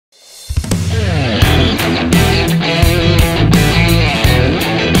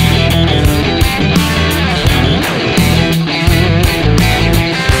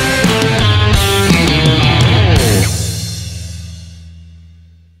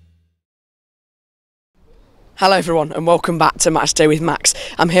Hello everyone and welcome back to Matchday with Max.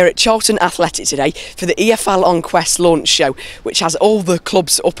 I'm here at Charlton Athletic today for the EFL Enquires launch show, which has all the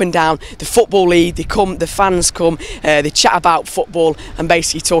clubs up and down the Football League. The fans come, they chat about football and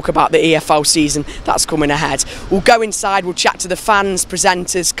basically talk about the EFL season that's coming ahead. We'll go inside, we'll chat to the fans,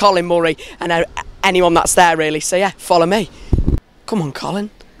 presenters, Colin Murray and anyone that's there really. So yeah, follow me. Come on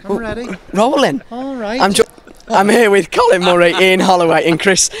Colin. I'm ready. Rolling. All right. I'm here with Colin Murray, Ian Holloway and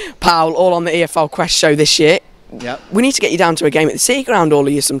Chris Powell, all on the EFL Quest show this year. Yep. We need to get you down to a game at the City Ground all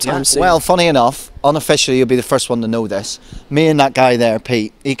of you sometime soon. Well, funny enough, unofficially you'll be the first one to know this. Me and that guy there,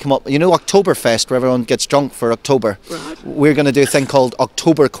 Pete, he come up, you know Oktoberfest where everyone gets drunk for October? Right. We're going to do a thing called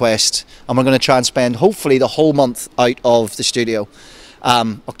October Quest and we're going to try and spend hopefully the whole month out of the studio.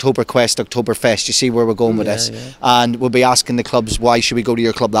 October Quest, Oktoberfest, you see where we're going with this. Yeah. And we'll be asking the clubs, why should we go to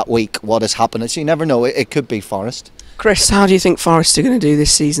your club that week? What is happening? So you never know, it could be Forest. Chris, how do you think Forest are going to do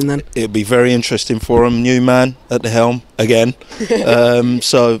this season then? It'll be very interesting for them. New man at the helm again.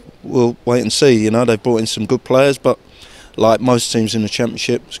 So we'll wait and see. You know, they've brought in some good players, but like most teams in the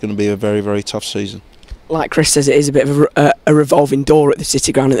Championship, it's going to be a very, very tough season. Like Chris says, it is a bit of a revolving door at the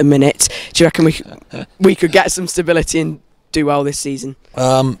City Ground at the minute. Do you reckon we could get some stability and do well this season?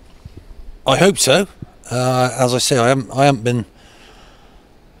 I hope so. As I say, I haven't been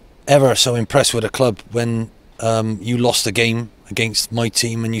ever so impressed with a club when you lost a game against my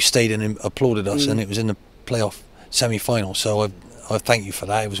team and you stayed in and applauded us, and it was in the playoff semi-final. So I thank you for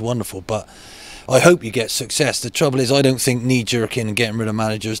that. It was wonderful, but I hope you get success. The trouble is, I don't think knee-jerking and getting rid of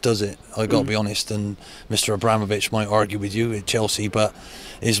managers does it. I got to be honest, and Mr. Abramovich might argue with you at Chelsea, but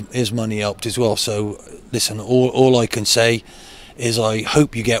his money helped as well. So listen, all I can say is I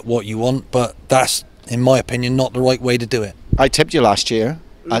hope you get what you want, but that's, in my opinion, not the right way to do it. I tipped you last year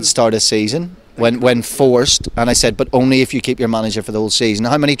at the start of the season when forced, and I said, but only if you keep your manager for the whole season.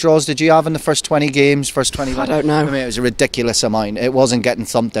 How many draws did you have in the first 20 games, first 20? I don't know. I mean, it was a ridiculous amount. It wasn't getting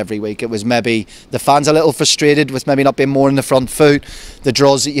thumped every week. It was maybe the fans a little frustrated with maybe not being more in the front foot. The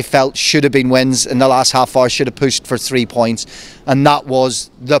draws that you felt should have been wins in the last half hour, should have pushed for 3 points, and that was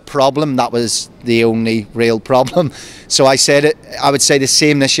the problem. That was the only real problem. So I said it. I would say the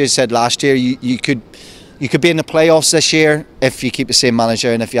same this year as I said last year. You could be in the playoffs this year if you keep the same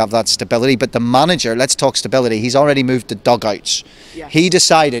manager and if you have that stability. But the manager, let's talk stability, he's already moved the dugouts. Yeah. He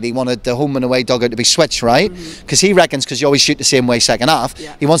decided he wanted the home and away dugout to be switched, right? Because he reckons, because you always shoot the same way second half,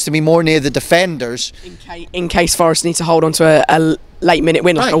 he wants to be more near the defenders. In case Forest need to hold on to a late minute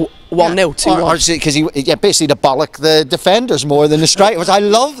win, like a 1-0, 2-1. Because he basically to bollock the defenders more than the strikers. I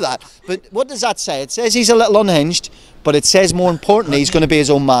love that. But what does that say? It says he's a little unhinged, but it says more importantly he's going to be his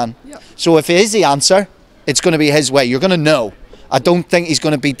own man. Yep. So if it is the answer, it's going to be his way. You're going to know. I don't think he's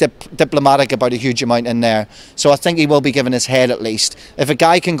going to be diplomatic about a huge amount in there. So I think he will be given his head at least. If a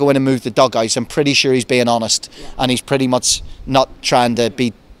guy can go in and move the dugouts, I'm pretty sure he's being honest. Yeah. And he's pretty much not trying to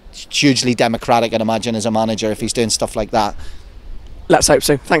be hugely democratic, I'd imagine, as a manager if he's doing stuff like that. Let's hope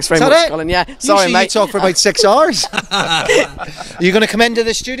so. Thanks very much, Colin. Yeah, sorry, usually mate. You talk for about 6 hours. Are you going to come into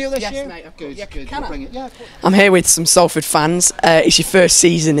the studio this year? Yes, mate. Good. Yeah, good. Can Bring it. Yeah, I'm here with some Salford fans. It's your first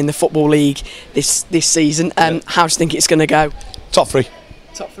season in the Football League this season. How do you think it's going to go? Top three.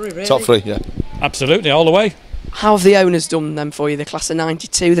 Top three, really? Top three, yeah. Absolutely, all the way. How have the owners done them for you? The class of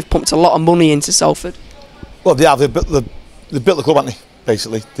 '92, they've pumped a lot of money into Salford. Well, they have. They built the club, haven't they?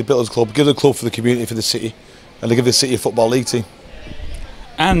 Basically, they built the club, give the club for the community, for the city, and they give the city a football league team.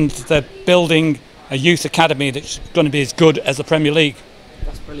 And they're building a youth academy that's going to be as good as the Premier League.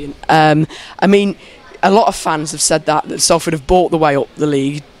 That's brilliant. I mean, a lot of fans have said that Salford have bought the way up the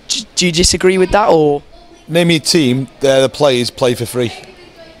league. Do you disagree with that, or? Name your team, the players play for free.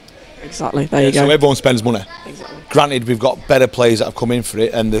 Exactly, there you go. So everyone spends money. Exactly. Granted, we've got better players that have come in for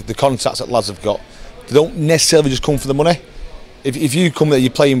it, and the contacts that lads have got, they don't necessarily just come for the money. If you come there, you're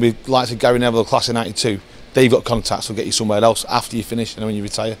playing with likes of Gary Neville, class of '92, they've got contacts will get you somewhere else after you finish and when you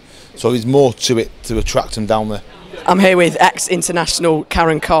retire. So there's more to it to attract them down there. I'm here with ex-international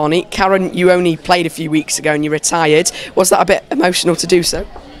Carney. Karen, you only played a few weeks ago and you retired. Was that a bit emotional to do so?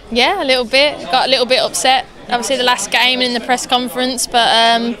 Yeah, a little bit. Got a little bit upset. Obviously the last game and in the press conference,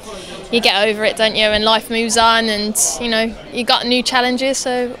 but you get over it, don't you? And life moves on, and you know you got new challenges,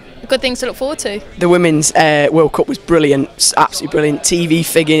 so good things to look forward to. The Women's World Cup was brilliant, absolutely brilliant.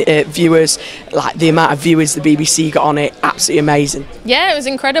 TV viewers, like the amount of viewers the BBC got on it, absolutely amazing. Yeah, it was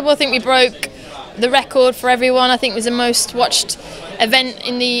incredible. I think we broke the record for everyone. I think it was the most watched event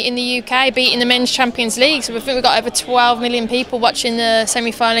in the UK, beating the Men's Champions League. So I think we've got over 12 million people watching the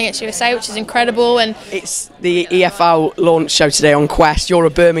semi-final against USA, which is incredible. And it's the EFL launch show today on Quest. You're a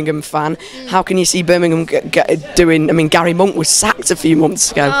Birmingham fan. How can you see Birmingham doing? I mean, Gary Monk was sacked a few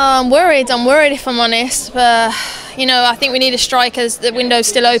months ago. I'm worried if I'm honest. But you know, I think we need a striker. The window's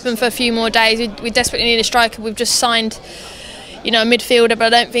still open for a few more days. We desperately need a striker. We've just signed, you know, a midfielder,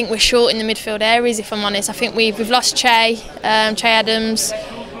 but I don't think we're short in the midfield areas, if I'm honest. I think we've lost Che Adams.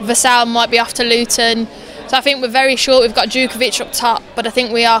 Vassal might be off to Luton. So I think we're very short. We've got Djukovic up top, but I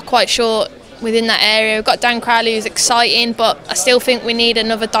think we are quite short within that area. We've got Dan Crowley, who's exciting, but I still think we need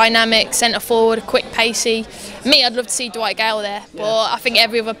another dynamic centre forward, quick, pacey. Me, I'd love to see Dwight Gale there, but I think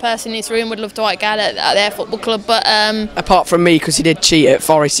every other person in this room would love Dwight Gale at their football club. But apart from me, because he did cheat at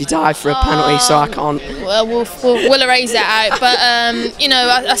Forest, he dived for a penalty, so I can't. Well, we'll erase that out. But you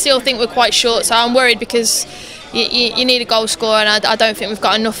know, I still think we're quite short, so I'm worried because you need a goal scorer, and I don't think we've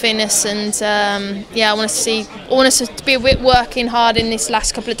got enough in us. And yeah, I want us to be working hard in this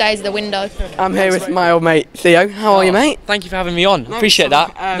last couple of days of the window. I'm here with my old mate Theo. How are you, mate? Thank you for having me on. Appreciate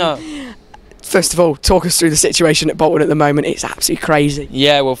that. First of all, talk us through the situation at Bolton at the moment. It's absolutely crazy.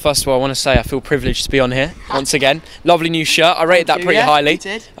 Yeah, well, first of all, I want to say I feel privileged to be on here once again. Lovely new shirt. I rated that pretty highly. You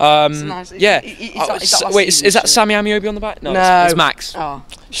did. Nice. Yeah. Is that Sammy Amiobi on the back? No. It's Max. Oh.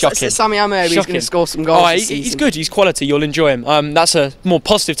 Shocking. Sammy Amiobi is going to score some goals. Oh, he's good. He's quality. You'll enjoy him. That's a more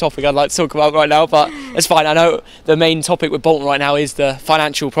positive topic I'd like to talk about right now, but it's fine. I know the main topic with Bolton right now is the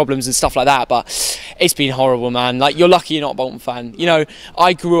financial problems and stuff like that, but it's been horrible, man. Like, you're lucky you're not a Bolton fan. You know,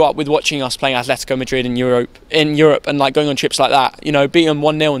 I grew up with watching us playing Atletico Madrid in Europe, and like going on trips like that. You know, beating them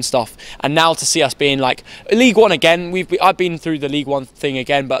 1-0 and stuff. And now to see us being like League One again. I've been through the League One thing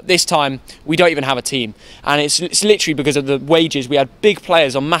again, but this time we don't even have a team, and it's literally because of the wages. We had big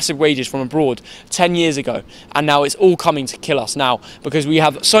players on massive wages from abroad 10 years ago, and now it's all coming to kill us now because we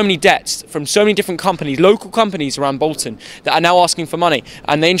have so many debts from so many different companies, local companies around Bolton, that are now asking for money,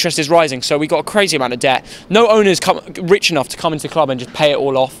 and the interest is rising. So we got a crazy amount of debt. No owners rich enough to come into the club and just pay it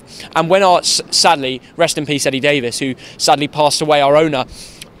all off. And when sadly, rest in peace Eddie Davis, who sadly passed away, our owner,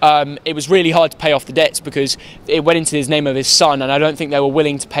 it was really hard to pay off the debts because it went into his name of his son, and I don't think they were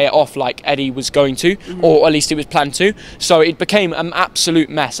willing to pay it off like Eddie was going to, or at least it was planned to. So it became an absolute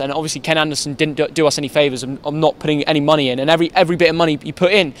mess, and obviously Ken Anderson didn't do us any favours of not putting any money in, and every bit of money he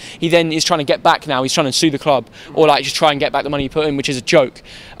put in, he then is trying to get back now. He's trying to sue the club, or like just try and get back the money he put in, which is a joke.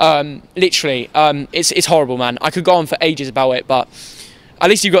 Literally, it's horrible, man. I could go on for ages about it, but at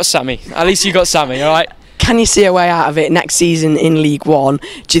least you got Sammy. At least you got Sammy, all right? Can you see a way out of it next season in League One?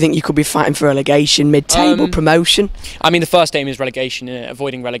 Do you think you could be fighting for relegation, mid-table promotion? I mean, the first aim is relegation,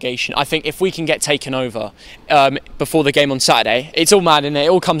 avoiding relegation. I think if we can get taken over before the game on Saturday, it's all mad, isn't it? It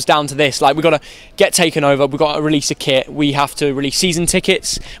all comes down to this. Like, we've got to get taken over, we've got to release a kit, we have to release season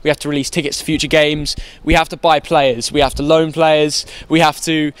tickets, we have to release tickets to future games, we have to buy players, we have to loan players, we have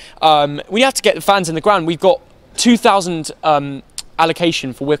to get the fans in the ground. We've got 2,000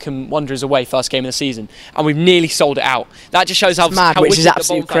 allocation for Wycombe Wanderers away, first game of the season, and we've nearly sold it out. That just shows how mad, which is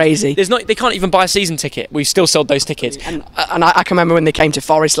absolutely crazy. They can't even buy a season ticket. We've still sold those tickets. And I can remember when they came to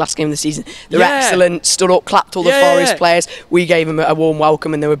Forest last game of the season. They were excellent, stood up, clapped all the Forest players. We gave them a warm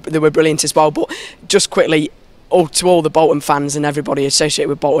welcome, and they were brilliant as well. But just quickly, to all the Bolton fans and everybody associated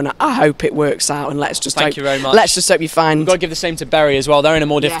with Bolton, I hope it works out, and let's just Thank you very much. Let's just hope you find. We've got to give the same to Bury as well. They're in a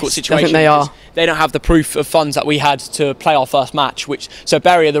more difficult situation. I think they are. They don't have the proof of funds that we had to play our first match, so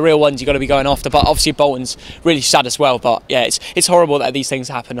Bury are the real ones you've got to be going after. But obviously Bolton's really sad as well. But yeah, it's horrible that these things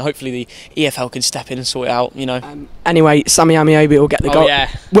happen. Hopefully the EFL can step in and sort it out. You know. Anyway, Sammy Amiobi will get the goal. Yeah.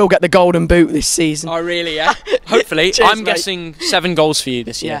 Will get the golden boot this season. Oh really? Yeah. Hopefully. Cheers, I'm guessing 7 goals for you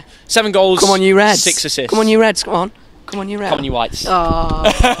this year. Yeah. 7 goals. Come on, you Reds. 6 assists. Come on, you Reds. Come on. Come on, you Reds. Come on, you Whites. Oh.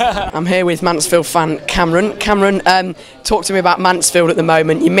 I'm here with Mansfield fan Cameron. Cameron, talk to me about Mansfield at the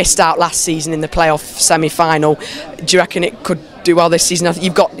moment. You missed out last season in the playoff semi-final. Do you reckon it could do well this season? I think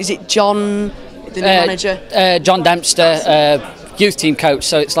you've got, is it John, the new manager? John Dempster, youth team coach.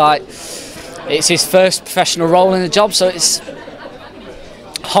 So it's his first professional role in the job. So it's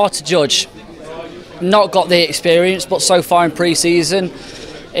hard to judge. Not got the experience, but so far in pre-season,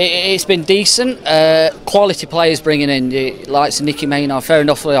 it's been decent. Quality players bringing in, like Nicky Maynard, fair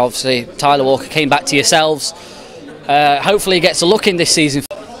enough. Obviously, Tyler Walker came back to yourselves. Hopefully, he gets a look in this season.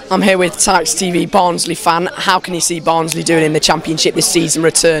 I'm here with Tykes TV, Barnsley fan. How can you see Barnsley doing in the Championship this season,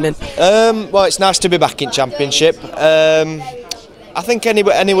 returning? Well, it's nice to be back in Championship. I think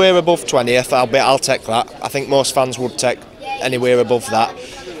anywhere above 20th, I'll take that. I think most fans would take anywhere above that.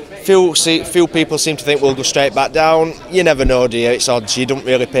 Few people seem to think we'll go straight back down. You never know, do you? It's odds. You don't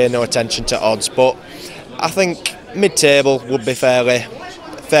really pay no attention to odds, but I think mid-table would be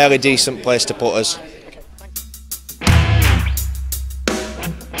fairly decent place to put us.